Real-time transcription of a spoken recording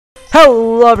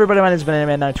Hello everybody, my name is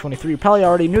Bananaman923. You probably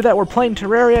already knew that we're playing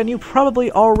Terraria, and you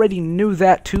probably already knew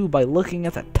that too by looking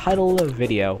at the title of the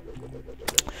video.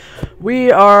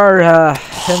 We are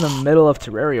in the middle of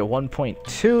Terraria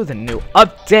 1.2, the new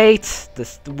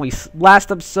update.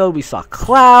 Last episode we saw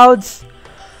clouds.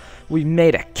 We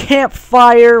made a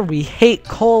campfire. We hate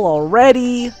coal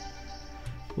already.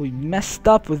 We messed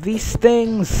up with these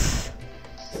things.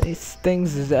 These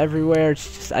things is everywhere.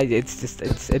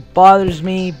 It bothers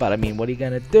me, but I mean, what are you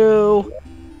gonna do?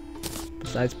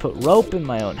 Besides put rope in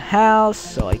my own house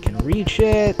so I can reach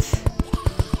it.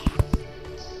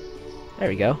 There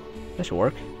we go. That should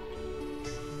work.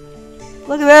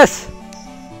 Look at this!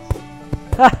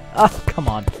 Oh, come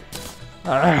on.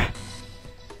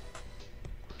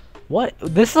 What?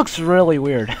 This looks really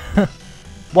weird.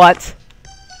 What?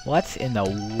 What in the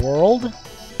world?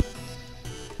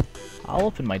 I'll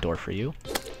open my door for you.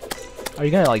 Are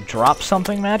you gonna like drop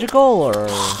something magical or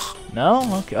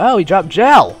no? Okay. Oh, he dropped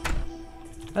gel.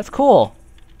 That's cool.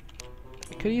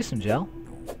 Could use some gel.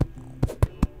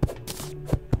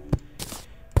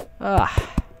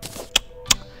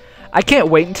 I can't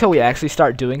wait until we actually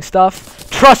start doing stuff.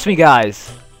 Trust me, guys.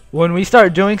 When we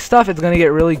start doing stuff, it's gonna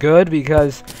get really good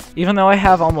because even though I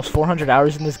have almost 400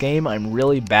 hours in this game, I'm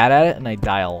really bad at it and I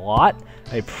die a lot.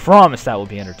 I promise that will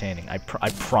be entertaining. I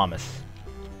promise.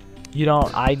 You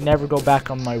don't. I never go back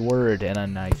on my word,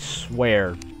 and I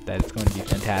swear that it's going to be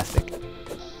fantastic.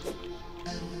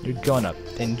 You're gonna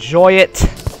enjoy it.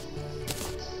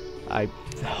 I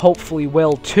hopefully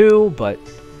will too, but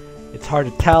it's hard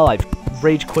to tell. I've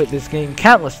rage quit this game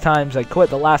countless times. I quit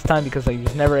the last time because I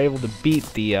was never able to beat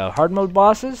the hard mode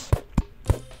bosses.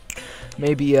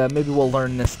 Maybe we'll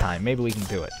learn this time. Maybe we can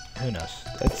do it. Who knows?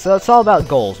 It's all about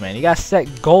goals, man. You gotta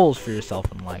set goals for yourself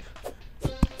in life.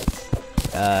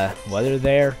 Whether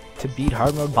they're to beat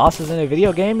hard mode bosses in a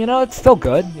video game, you know, it's still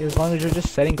good as long as you're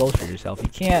just setting goals for yourself. You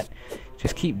can't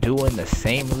just keep doing the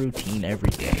same routine every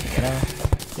day, you know?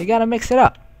 You gotta mix it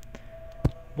up.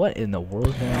 What in the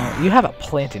world now? You have a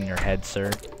plant in your head,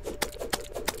 sir.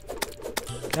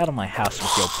 Get out of my house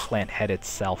with your plant head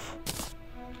itself.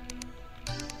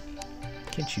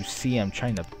 Can't you see I'm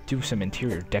trying to do some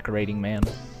interior decorating, man?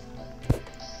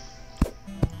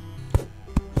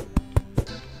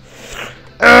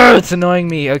 It's annoying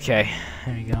me. Okay,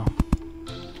 there you go.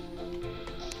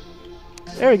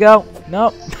 There we go.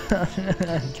 Nope.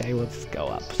 Okay, let's go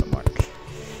up some more.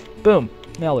 Boom.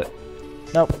 Nailed it.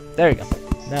 Nope. There you go.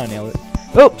 Now I nailed it.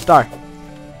 Oh, star.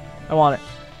 I want it.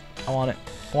 I want it.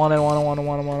 I want it. I want it. I want it. I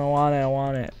want it. I want it. I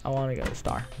want it. I want to go to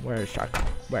star. Where is star?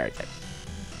 Where is it?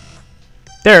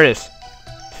 There it is.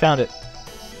 Found it.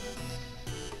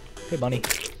 Hey, bunny.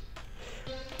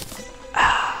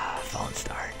 Fallen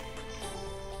star.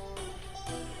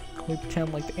 Can we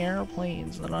pretend like the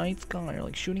airplanes in the night sky are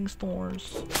like shooting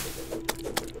stars?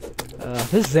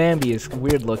 This zombie is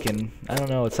weird looking. I don't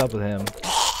know what's up with him.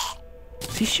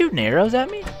 Is he shooting arrows at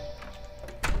me?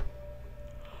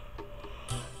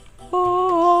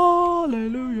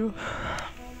 Hallelujah.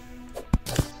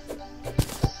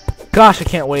 Gosh, I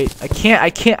can't wait. I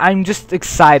can't. I'm just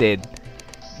excited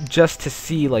just to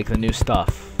see like the new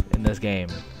stuff in this game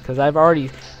because I've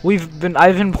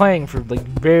been playing for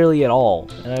like barely at all,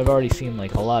 and I've already seen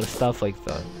like a lot of stuff like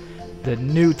the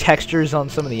new textures on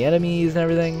some of the enemies and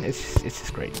everything. It's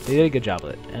just great. They did a good job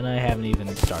with it, and I haven't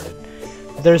even started.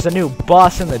 There's a new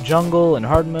boss in the jungle in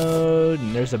hard mode,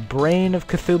 and there's a brain of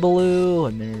Cthulhu,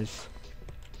 and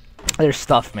there's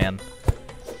stuff, man.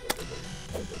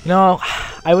 You know,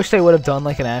 I wish they would have done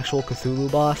like an actual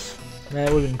Cthulhu boss.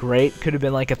 That would have been great. Could have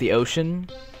been like at the ocean.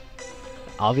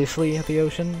 Obviously at the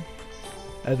ocean.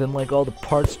 And then like all the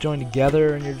parts join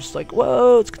together and you're just like,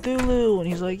 whoa, it's Cthulhu. And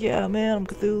he's like, yeah, man, I'm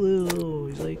Cthulhu.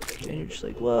 He's like, and you're just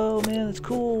like, whoa, man, that's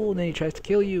cool. And then he tries to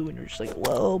kill you and you're just like,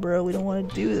 whoa, bro, we don't want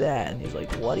to do that. And he's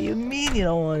like, what do you mean you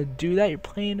don't want to do that? You're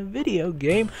playing a video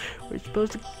game. We're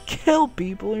supposed to kill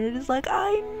people. And you're just like,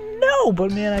 I know,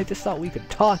 but man, I just thought we could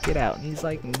talk it out. And he's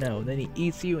like, no. And then he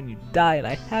eats you and you die. And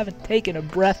I haven't taken a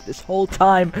breath this whole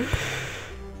time.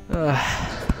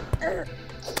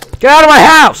 Get out of my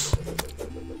house!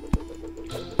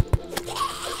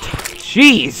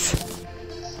 Jeez!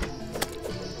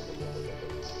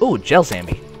 Ooh, gel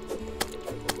zombie.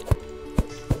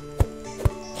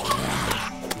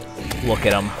 Look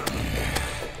at them.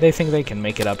 They think they can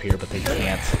make it up here, but they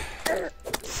can't.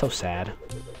 It's so sad.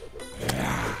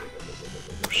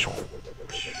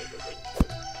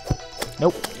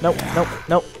 Nope, nope, nope,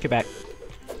 nope. Get back.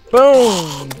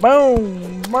 Boom!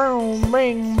 Boom! Boom!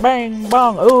 Bang! Bang!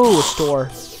 Bong! Ooh, a store.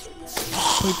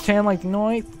 We pretend like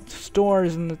night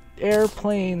stores and the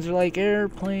airplanes are like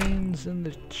airplanes and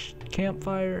the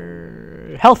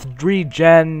campfire. Health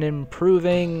regen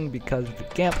improving because of the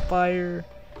campfire.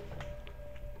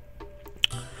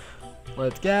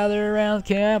 Let's gather around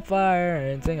the campfire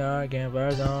and sing our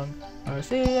campfire song.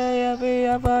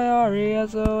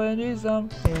 R-C-A-M-P-F-I-R-E-S-O-N-G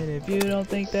song. And if you don't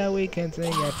think that we can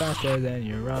sing it faster, then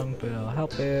you're wrong. But it'll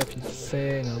help if you just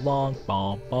sing along.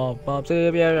 Bum, bum, bum.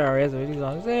 C-A-M-P-F-I-R-E-S-O-N-G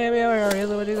song.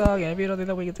 C-A-M-P-F-I-R-E-S-O-N-G song. And if you don't think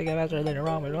that we can sing it faster, then you're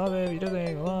wrong. But it'll help if you just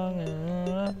sing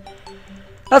along.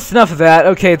 That's enough of that.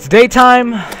 Okay, it's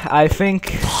daytime. I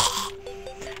think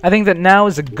that now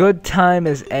is a good time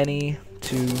as any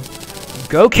to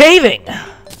go caving.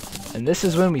 And this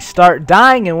is when we start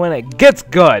dying and when it gets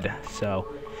good. So,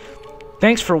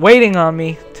 thanks for waiting on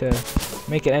me to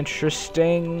make it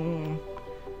interesting.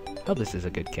 Oh, this is a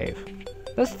good cave.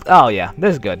 Oh yeah,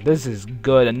 this is good. This is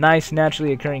good. A nice,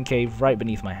 naturally occurring cave right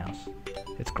beneath my house.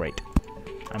 It's great.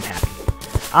 I'm happy.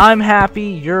 I'm happy.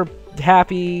 You're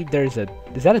happy. Is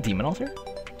that a demon altar?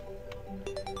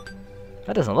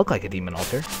 That doesn't look like a demon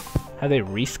altar. Have they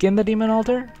reskinned the demon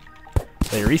altar?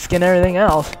 They reskin everything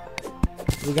else.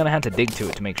 We're gonna have to dig to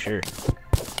it to make sure.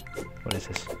 What is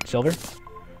this? Silver?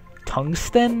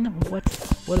 Tungsten? What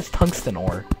is tungsten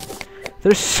ore?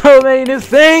 There's so many new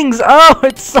things! Oh,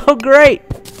 it's so great!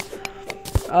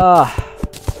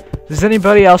 Does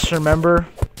anybody else remember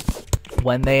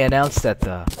when they announced that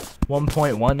the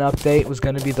 1.1 update was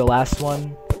gonna be the last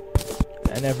one?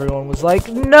 And everyone was like,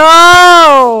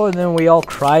 no! And then we all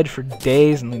cried for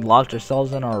days and we locked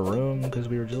ourselves in our room because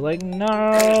we were just like,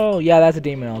 no! Yeah, that's a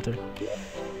demon altar.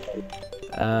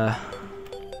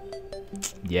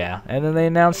 Yeah. And then they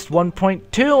announced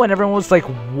 1.2 and everyone was like,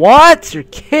 what? You're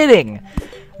kidding!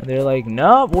 And they're like,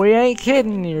 nope, we ain't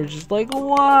kidding. And you're just like,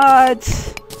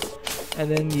 what? And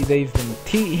then they've been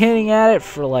hinting at it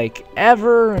for like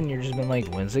ever, and you're just been like,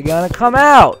 when's it gonna come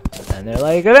out? And they're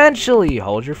like, eventually,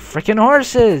 hold your freaking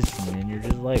horses. And then you're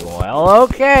just like, well,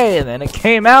 okay. And then it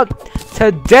came out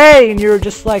today, and you're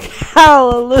just like,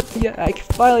 hallelujah, I can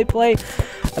finally play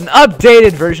an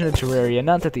updated version of Terraria.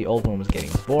 Not that the old one was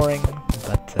getting boring,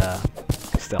 but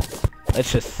still,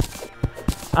 it's just,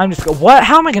 what?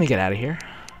 How am I gonna get out of here?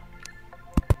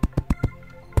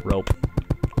 Rope.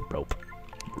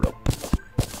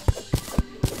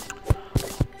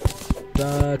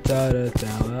 Da da da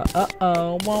da.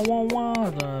 Uh-oh, wah wah wah.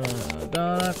 Da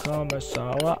da da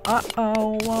da.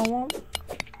 Uh-oh, wah wah.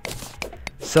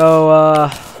 So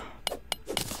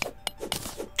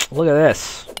look at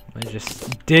this. I'm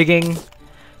just digging.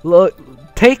 Look,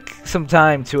 take some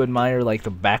time to admire like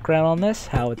the background on this.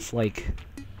 How it's like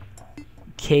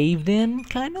caved in,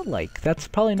 kind of like. That's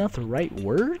probably not the right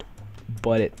word,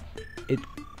 but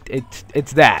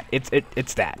it's that.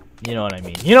 It's that. You know what I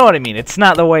mean? You know what I mean? It's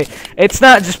not the way. It's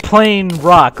not just plain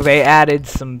rock. They added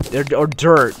some or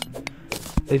dirt.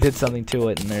 They did something to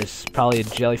it, and there's probably a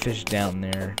jellyfish down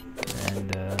there.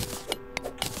 And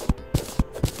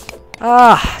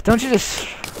don't you just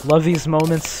love these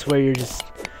moments where you're just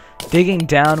digging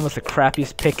down with the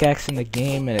crappiest pickaxe in the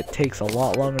game, and it takes a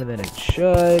lot longer than it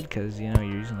should, because you know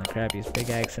you're using the crappiest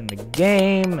pickaxe in the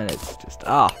game, and it's just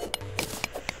oh,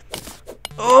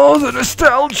 the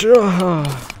nostalgia.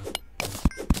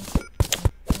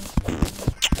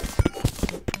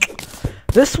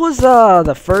 This was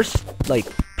the first like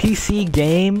PC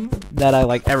game that I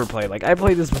like ever played. Like I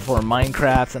played this before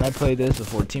Minecraft, and I played this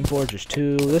before Team Fortress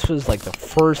 2. This was like the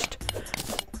first.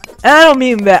 And I don't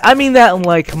mean that. I mean that in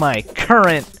like my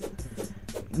current.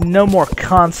 No more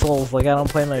consoles. Like I don't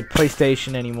play my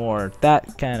PlayStation anymore.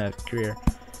 That kind of career.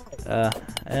 And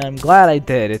I'm glad I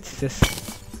did. It's just.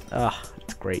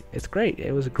 It's great. It's great.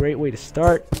 It was a great way to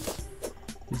start.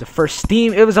 It was the first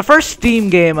Steam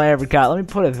game I ever got. Let me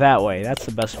put it that way. That's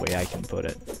the best way I can put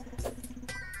it.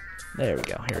 There we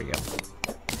go. Here we go.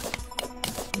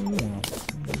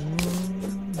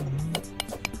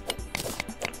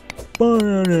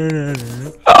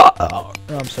 Oh,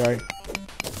 I'm sorry.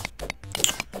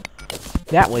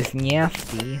 That was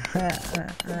nasty.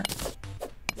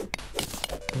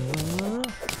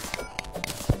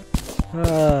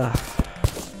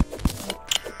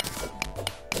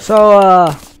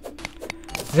 So,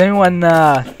 does anyone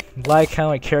like how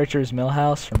my character is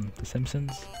Milhouse from The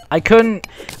Simpsons? I didn't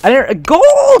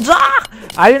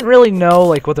really know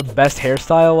like what the best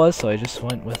hairstyle was, so I just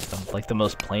went with like the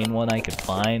most plain one I could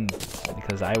find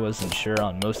because I wasn't sure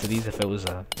on most of these if it was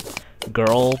a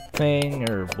girl thing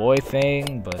or boy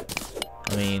thing, but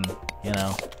I mean, you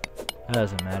know, that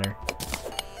doesn't matter.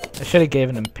 I should have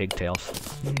given him pigtails.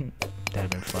 That'd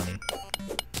have been funny.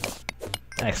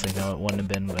 Actually, no, it wouldn't have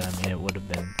been, but I mean, it would have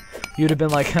been. You'd have been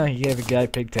like, huh, you gave a guy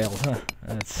pigtails, huh?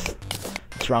 What's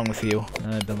wrong with you?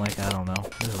 And I'd been like, I don't know.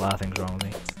 There's a lot of things wrong with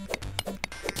me.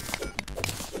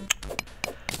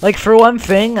 Like, for one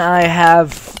thing, I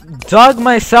have dug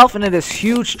myself into this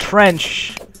huge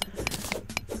trench,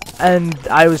 and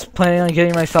I was planning on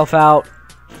getting myself out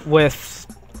with,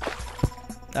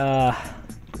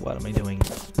 what am I doing?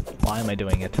 Why am I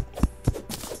doing it?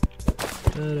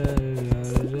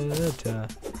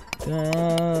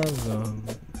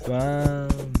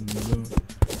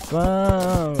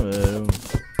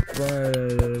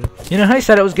 You know how I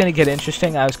said it was gonna get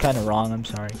interesting? I was kind of wrong, I'm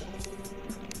sorry.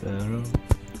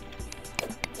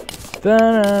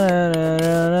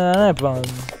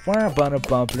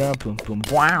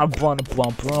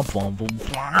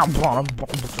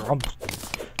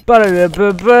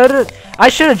 I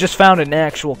should have just found an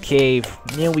actual cave.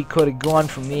 Yeah, we could have gone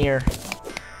from there.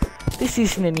 This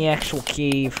isn't an actual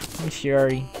cave. I'm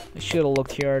sorry. I should have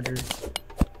looked harder.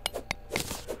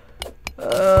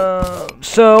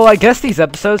 So I guess these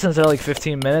episodes, since they're like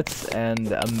 15 minutes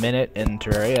and a minute in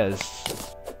Terraria is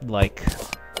like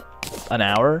an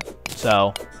hour,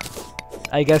 so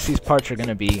I guess these parts are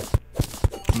gonna be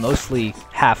mostly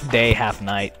half day, half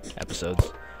night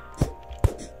episodes.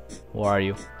 Where are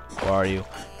you? Where are you?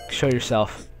 Show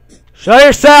yourself. Show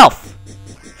yourself!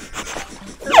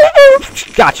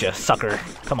 Gotcha, sucker.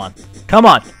 Come on. Come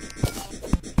on!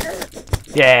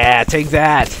 Yeah, take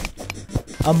that!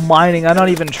 I'm mining, I'm not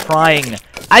even trying.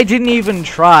 I didn't even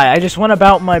try. I just went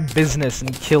about my business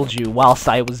and killed you whilst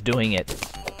I was doing it.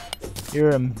 You're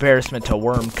an embarrassment to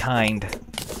worm kind.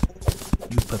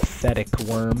 You pathetic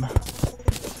worm.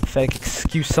 Pathetic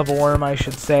excuse of a worm, I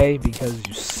should say, because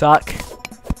you suck. So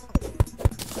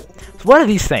what are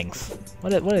these things?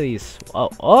 What are these? Oh,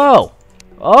 oh!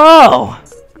 Oh!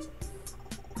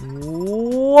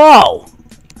 Whoa!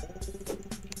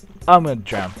 I'm gonna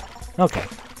drown. Okay.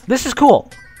 This is cool.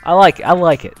 I like it. I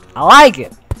like it. I like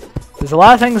it. There's a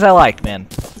lot of things I like, man.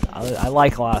 I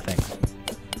like a lot of things.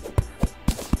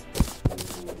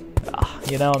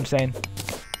 You know what I'm saying?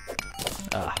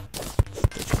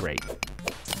 It's great.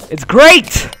 It's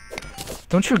great!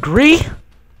 Don't you agree?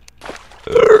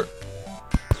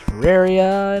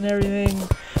 Terraria and everything.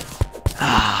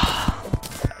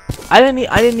 I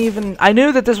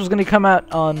knew that this was gonna come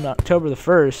out on October the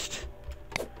 1st,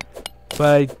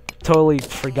 but I totally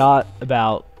forgot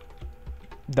about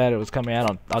that it was coming out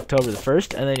on October the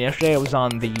 1st, and then yesterday I was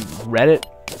on the Reddit,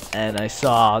 and I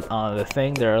saw on the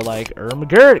thing, they're like,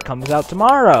 Ermagerd, it comes out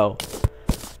tomorrow.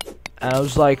 And I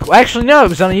was like, well, actually no, it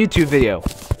was on a YouTube video.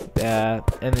 And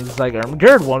it was like,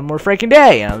 Ermagerd, one more freaking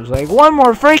day. And I was like, one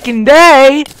more freaking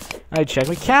day? I checked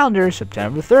my calendar,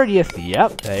 September 30th.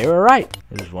 Yep, they were right.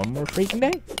 There's one more freaking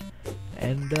day.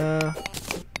 And,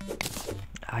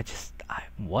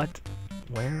 what?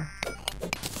 Where?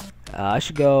 I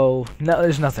should go. No,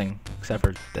 there's nothing except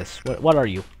for this. What are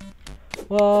you?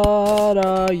 What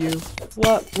are you?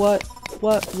 What?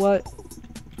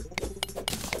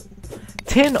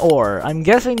 Tin ore. I'm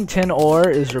guessing tin ore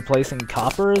is replacing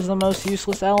copper as the most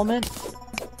useless element.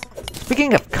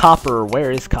 Speaking of copper,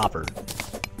 where is copper?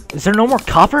 Is there no more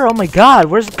copper? Oh my god,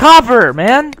 where's the copper,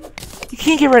 man? You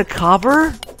can't get rid of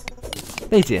copper?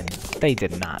 They didn't. They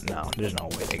did not. No, there's no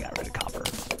way they got rid of copper.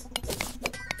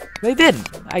 They didn't.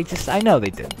 I know they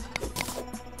didn't.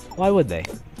 Why would they?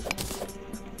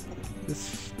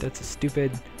 That's a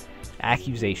stupid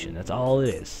accusation. That's all it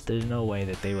is. There's no way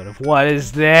that they would have. What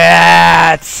is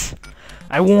that?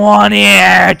 I want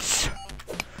it!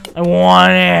 I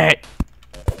want it!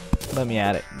 Let me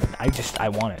at it. I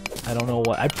want it. I don't know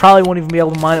what. I probably won't even be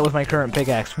able to mine it with my current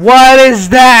pickaxe. What is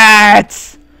that?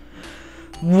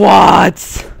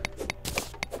 What?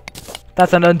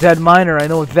 That's an undead miner, I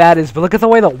know what that is, but look at the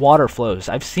way the water flows.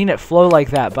 I've seen it flow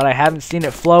like that, but I haven't seen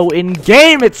it flow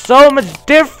in-game. It's so much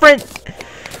different.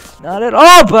 Not at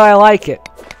all, but I like it.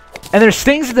 And there's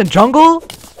things in the jungle,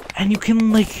 and you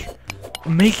can, like,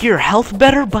 make your health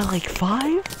better by, like,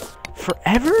 5?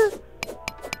 Forever?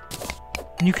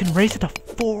 And you can raise it to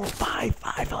 4, 5,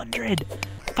 500.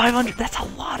 500, that's a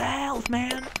lot of health,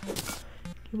 man.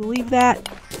 Can you believe that?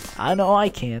 I know I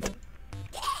can't.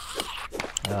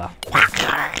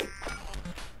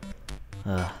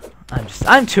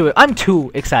 I'm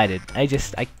too excited.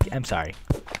 I'm sorry.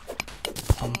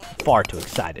 I'm far too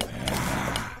excited.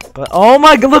 But oh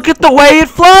my god, look at the way it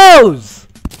flows!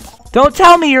 Don't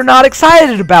tell me you're not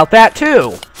excited about that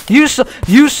too. You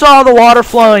saw the water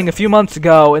flowing a few months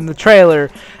ago in the trailer,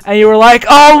 and you were like,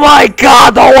 "Oh my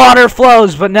god, the water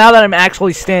flows!" But now that I'm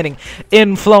actually standing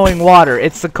in flowing water,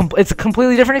 it's a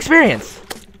completely different experience.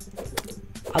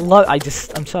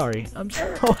 I'm sorry. I'm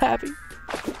so happy.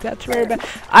 That's very bad.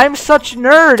 I'm such a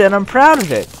nerd, and I'm proud of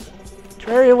it.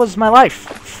 Terraria was my life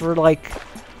for like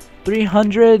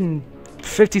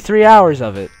 353 hours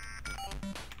of it.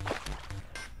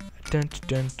 I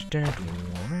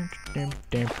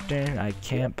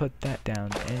can't put that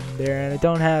down in there, and I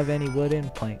don't have any wooden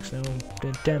planks. No.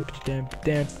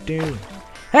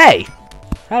 Hey!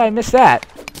 How did I miss that?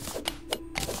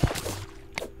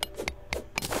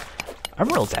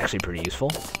 Emerald's actually pretty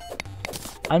useful.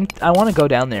 I want to go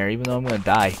down there, even though I'm gonna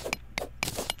die.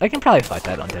 I can probably fight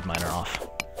that undead miner off.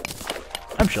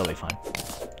 I'm sure it'll be fine.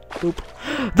 Boop.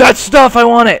 That stuff! I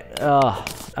want it!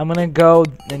 I'm gonna go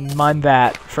and mine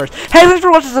that first. Hey, thanks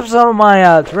for watching this episode of my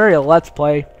Terraria Let's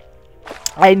Play.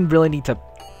 I really need to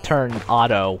turn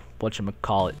auto,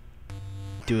 whatchamacallit,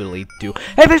 doodly do.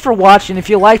 Hey, thanks for watching. If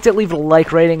you liked it, leave it a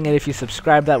like rating, and if you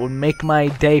subscribe, that would make my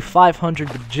day 500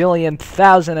 bajillion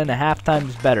thousand and a half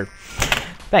times better.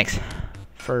 Thanks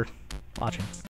for watching.